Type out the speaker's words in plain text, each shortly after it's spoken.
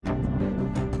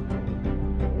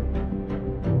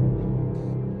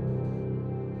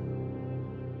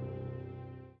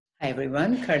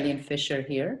everyone. Carlene Fisher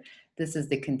here. This is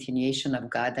the continuation of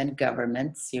God and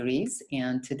Government series.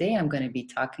 And today I'm going to be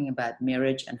talking about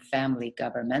marriage and family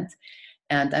government.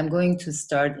 And I'm going to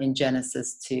start in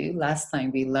Genesis 2. Last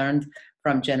time we learned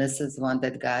from Genesis 1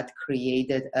 that God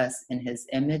created us in his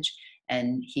image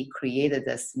and he created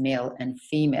us male and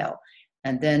female.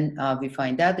 And then we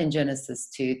find out in Genesis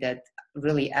 2 that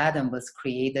really Adam was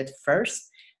created first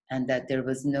and that there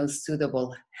was no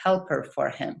suitable helper for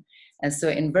him. And so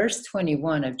in verse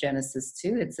 21 of Genesis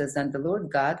 2, it says, "And the Lord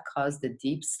God caused a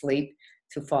deep sleep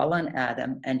to fall on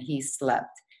Adam, and he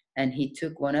slept. And he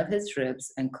took one of his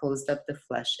ribs and closed up the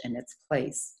flesh in its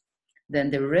place.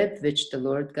 Then the rib which the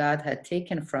Lord God had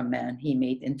taken from man, he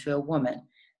made into a woman,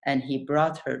 and he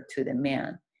brought her to the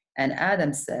man. And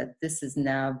Adam said, 'This is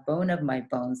now bone of my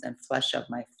bones and flesh of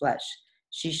my flesh.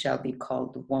 She shall be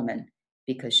called woman,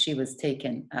 because she was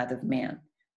taken out of man.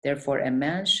 Therefore a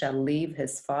man shall leave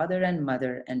his father and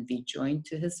mother and be joined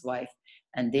to his wife,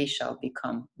 and they shall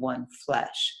become one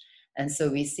flesh.'" And so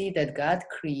we see that God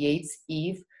creates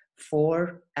Eve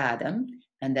for Adam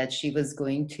and that she was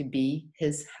going to be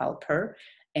his helper.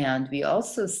 And we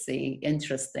also see,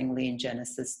 interestingly, in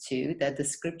Genesis 2, that the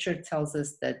scripture tells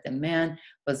us that the man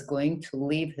was going to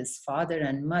leave his father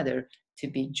and mother to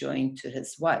be joined to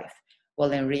his wife.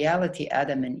 Well, in reality,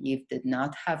 Adam and Eve did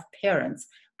not have parents,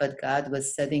 but God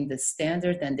was setting the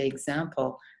standard and the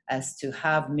example as to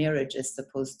how marriage is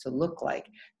supposed to look like,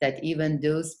 that even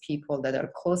those people that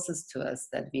are closest to us,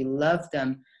 that we love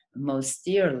them most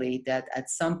dearly, that at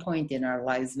some point in our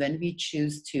lives, when we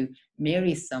choose to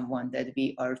marry someone, that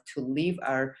we are to leave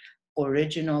our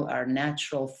original, our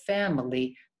natural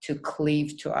family to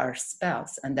cleave to our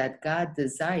spouse, and that God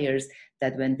desires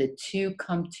that when the two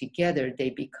come together, they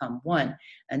become one.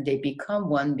 And they become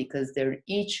one because they're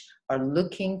each are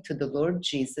looking to the Lord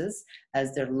Jesus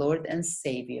as their Lord and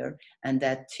Savior, and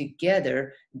that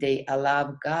together they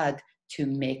allow God to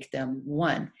make them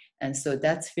one. And so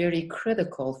that's very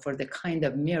critical for the kind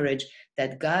of marriage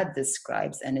that God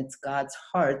describes, and it's God's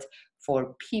heart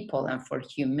for people and for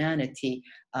humanity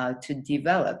to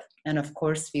develop. And of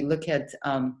course, we look at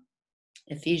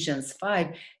Ephesians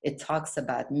 5, it talks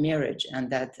about marriage and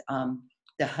that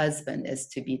the husband is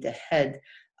to be the head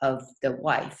of the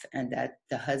wife, and that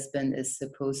the husband is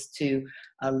supposed to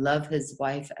love his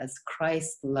wife as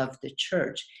Christ loved the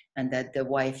church, and that the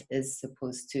wife is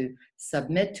supposed to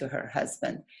submit to her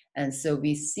husband. And so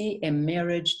we see a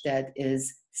marriage that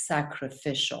is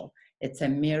sacrificial. It's a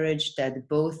marriage that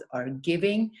both are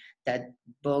giving, that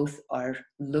both are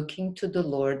looking to the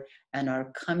Lord and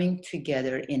are coming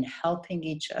together in helping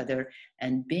each other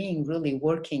and being really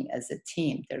working as a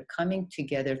team. They're coming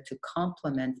together to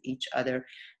complement each other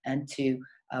and to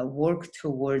work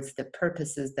towards the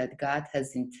purposes that God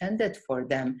has intended for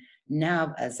them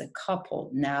now as a couple,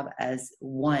 now as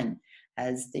one,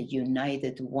 as the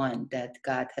united one that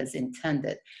God has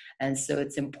intended. And so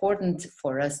it's important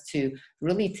for us to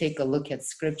really take a look at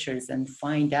scriptures and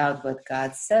find out what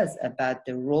God says about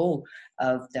the role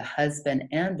of the husband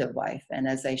and the wife. And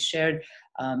as I shared,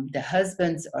 the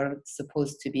husbands are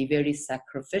supposed to be very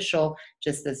sacrificial,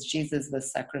 just as Jesus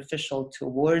was sacrificial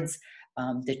towards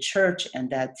the church, and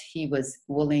that he was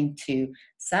willing to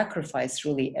sacrifice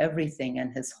really everything,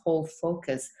 and his whole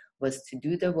focus was to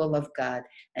do the will of God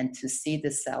and to see the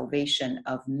salvation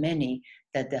of many,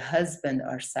 that the husband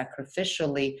are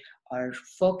sacrificially are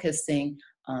focusing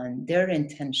on their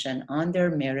intention, on their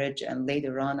marriage, and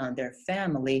later on their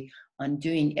family, on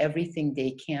doing everything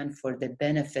they can for the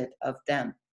benefit of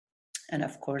them. And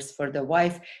of course, for the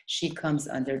wife, she comes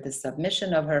under the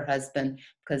submission of her husband,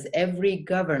 because every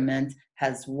government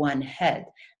has one head.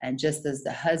 And just as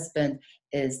the husband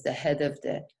is the head of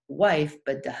the wife,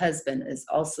 but the husband is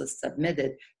also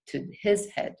submitted to his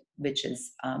head, which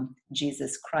is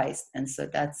Jesus Christ. And so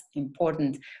that's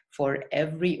important for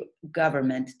every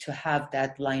government to have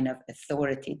that line of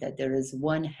authority, that there is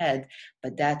one head,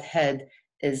 but that head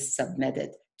is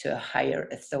submitted to a higher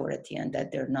authority, and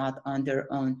that they're not on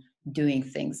their own doing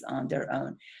things on their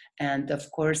own. And of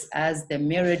course, as the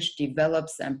marriage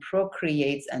develops and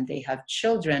procreates and they have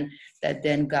children, that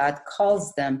then God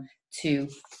calls them to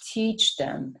teach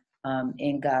them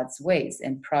in God's ways.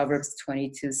 In Proverbs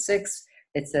 22:6,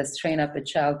 it says, "Train up a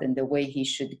child in the way he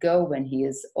should go. When he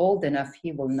is old enough,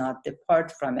 he will not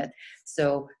depart from it."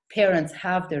 So parents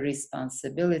have the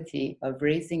responsibility of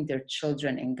raising their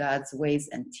children in God's ways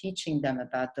and teaching them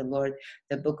about the Lord.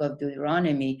 The book of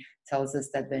Deuteronomy tells us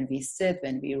that when we sit,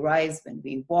 when we rise, when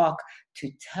we walk,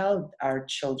 to tell our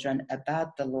children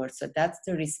about the Lord. So that's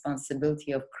the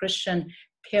responsibility of Christian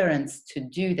parents to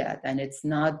do that. And it's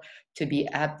not to be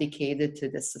abdicated to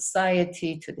the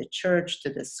society, to the church, to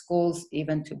the schools,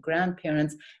 even to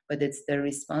grandparents, but it's the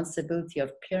responsibility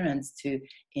of parents to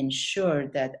ensure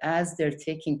that as they're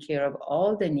taking care of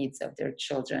all the needs of their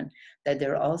children, that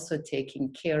they're also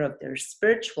taking care of their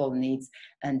spiritual needs.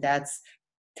 And that's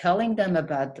telling them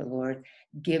about the Lord,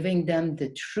 giving them the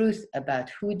truth about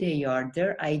who they are,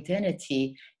 their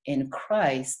identity in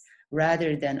Christ,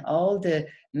 rather than all the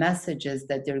messages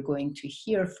that they're going to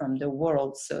hear from the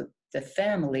world. So the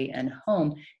family and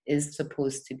home is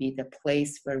supposed to be the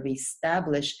place where we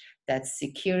establish that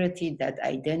security, that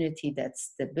identity, that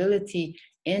stability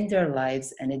in their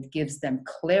lives, and it gives them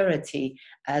clarity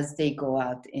as they go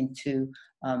out into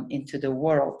the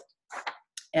world.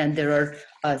 And there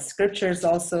are scriptures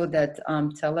also that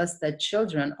tell us that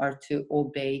children are to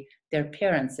obey their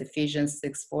parents. Ephesians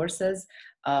 6:4 says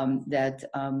that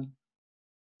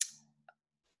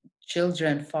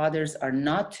children, fathers are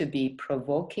not to be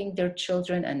provoking their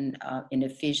children. And in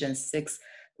Ephesians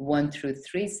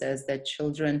 6:1-3 says that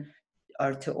children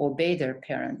are to obey their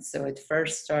parents. So it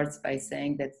first starts by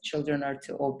saying that children are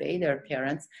to obey their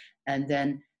parents, and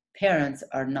then parents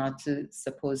are not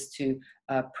supposed to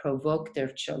provoke their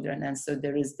children. And so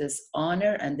there is this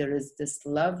honor and there is this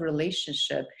love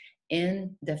relationship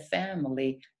in the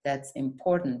family that's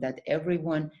important, that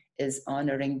everyone is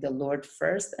honoring the Lord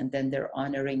first, and then they're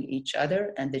honoring each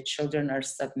other, and the children are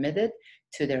submitted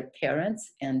to their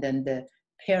parents, and then the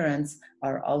parents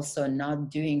are also not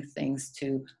doing things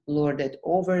to lord it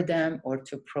over them or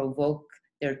to provoke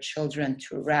their children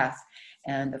to wrath.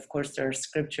 And of course, there are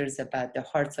scriptures about the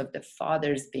hearts of the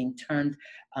fathers being turned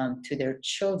to their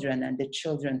children and the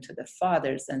children to the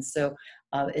fathers. And so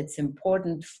it's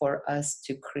important for us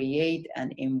to create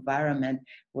an environment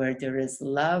where there is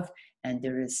love and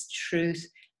there is truth,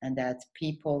 and that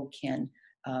people can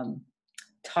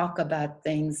talk about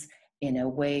things in a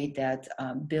way that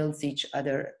builds each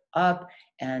other up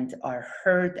and are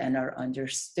heard and are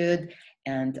understood,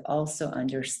 and also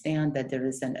understand that there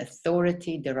is an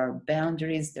authority, there are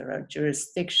boundaries, there are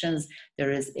jurisdictions,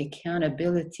 there is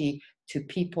accountability to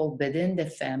people within the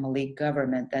family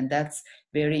government. And that's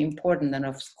very important. And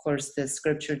of course, the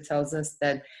scripture tells us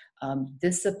that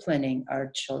disciplining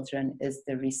our children is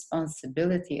the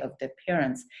responsibility of the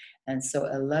parents. And so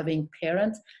a loving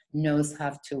parent knows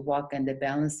how to walk in the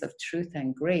balance of truth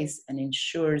and grace, and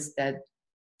ensures that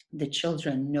the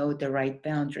children know the right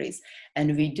boundaries.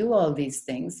 And we do all these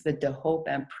things with the hope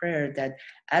and prayer that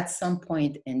at some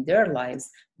point in their lives,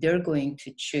 they're going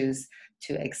to choose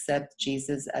to accept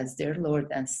Jesus as their Lord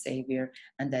and Savior,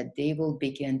 and that they will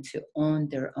begin to own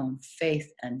their own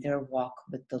faith and their walk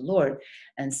with the Lord.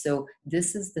 And so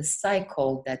this is the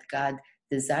cycle that God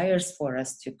desires for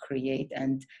us to create.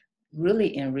 And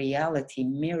really, in reality,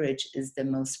 marriage is the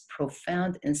most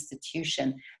profound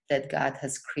institution that God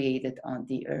has created on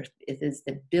the earth. It is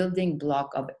the building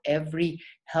block of every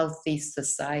healthy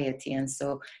society. And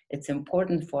so it's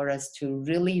important for us to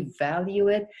really value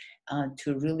it,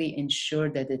 to really ensure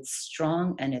that it's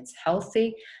strong and it's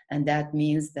healthy. And that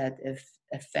means that if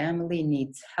a family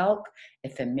needs help,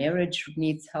 if a marriage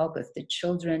needs help, if the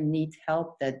children need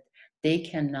help that they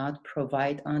cannot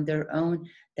provide on their own,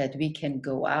 that we can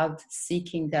go out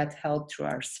seeking that help through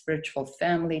our spiritual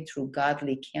family, through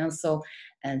godly counsel,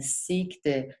 and seek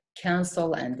the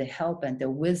counsel and the help and the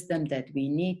wisdom that we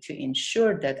need to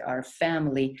ensure that our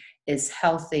family is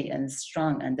healthy and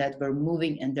strong, and that we're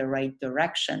moving in the right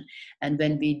direction. And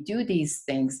when we do these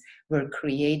things, we're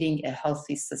creating a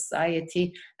healthy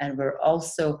society, and we're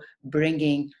also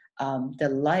bringing the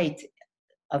light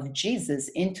of Jesus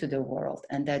into the world,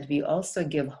 and that we also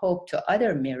give hope to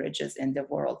other marriages in the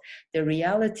world. The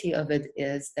reality of it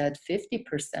is that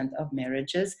 50% of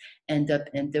marriages end up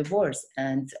in divorce,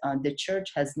 and the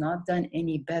church has not done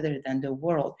any better than the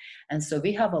world. And so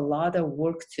we have a lot of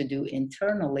work to do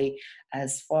internally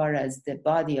as far as the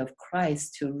body of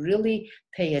Christ to really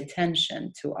pay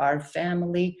attention to our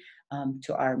family,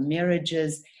 to our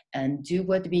marriages, and do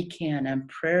what we can and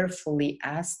prayerfully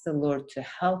ask the Lord to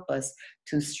help us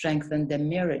to strengthen the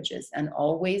marriages, and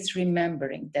always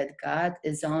remembering that God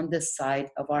is on the side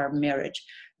of our marriage.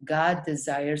 God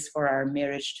desires for our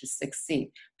marriage to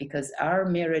succeed, because our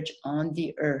marriage on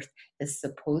the earth is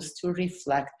supposed to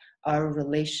reflect our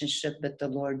relationship with the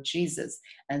Lord Jesus.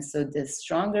 And so the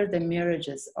stronger the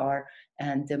marriages are,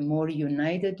 and the more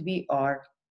united we are,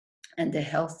 and the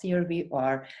healthier we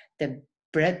are, the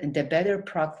better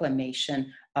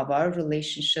proclamation of our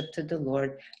relationship to the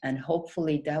Lord. And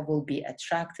hopefully that will be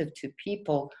attractive to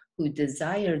people who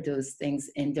desire those things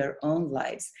in their own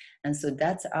lives. And so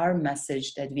that's our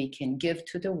message that we can give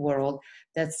to the world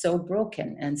that's so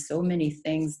broken, and so many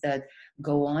things that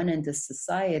go on in the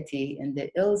society, in the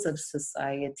ills of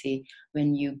society.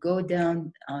 When you go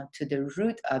down to the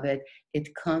root of it,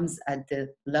 it comes at the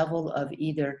level of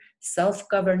either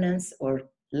self-governance or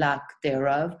lack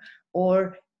thereof,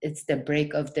 or it's the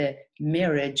break of the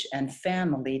marriage and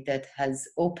family that has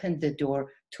opened the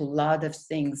door to a lot of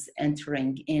things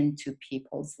entering into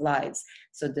people's lives.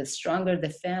 So the stronger the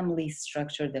family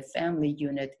structure, the family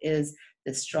unit is,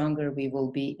 the stronger we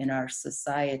will be in our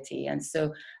society. And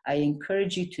so I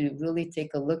encourage you to really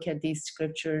take a look at these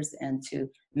scriptures and to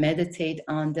meditate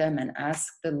on them and ask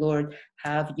the Lord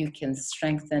how you can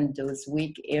strengthen those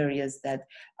weak areas that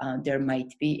there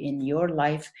might be in your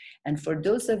life. And for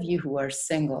those of you who are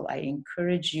single, I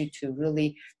encourage you to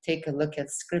really take a look at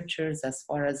scriptures as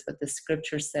far as what the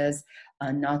scripture says,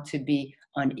 not to be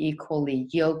unequally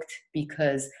yoked,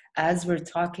 because as we're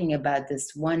talking about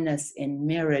this oneness in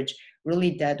marriage,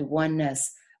 really that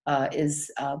oneness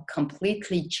is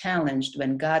completely challenged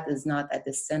when God is not at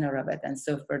the center of it. And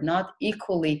so if we're not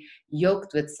equally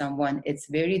yoked with someone, it's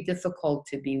very difficult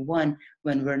to be one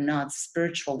when we're not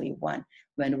spiritually one,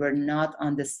 when we're not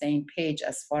on the same page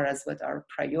as far as what our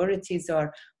priorities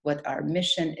are, what our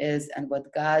mission is, and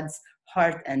what God's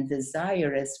heart and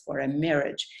desire is for a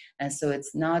marriage. And so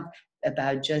it's not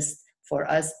about just for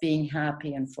us being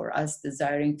happy and for us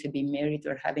desiring to be married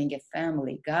or having a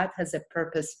family. God has a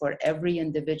purpose for every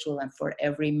individual and for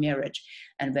every marriage.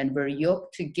 And when we're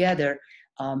yoked together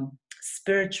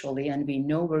spiritually, and we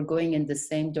know we're going in the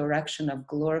same direction of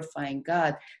glorifying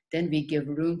God, then we give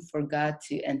room for God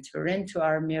to enter into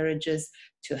our marriages,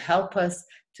 to help us,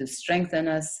 to strengthen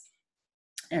us,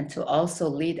 and to also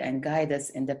lead and guide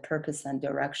us in the purpose and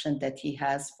direction that He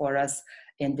has for us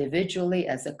individually,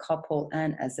 as a couple,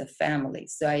 and as a family.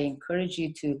 So I encourage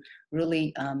you to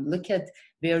really look at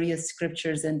various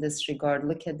scriptures in this regard.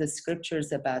 Look at the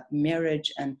scriptures about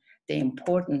marriage and the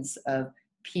importance of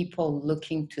people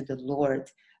looking to the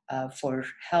Lord for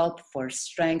help, for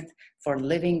strength, for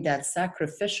living that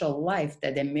sacrificial life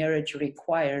that a marriage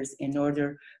requires in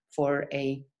order for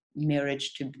a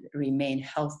marriage to remain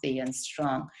healthy and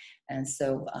strong. And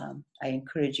so I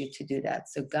encourage you to do that.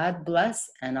 So God bless,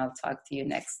 and I'll talk to you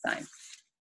next time.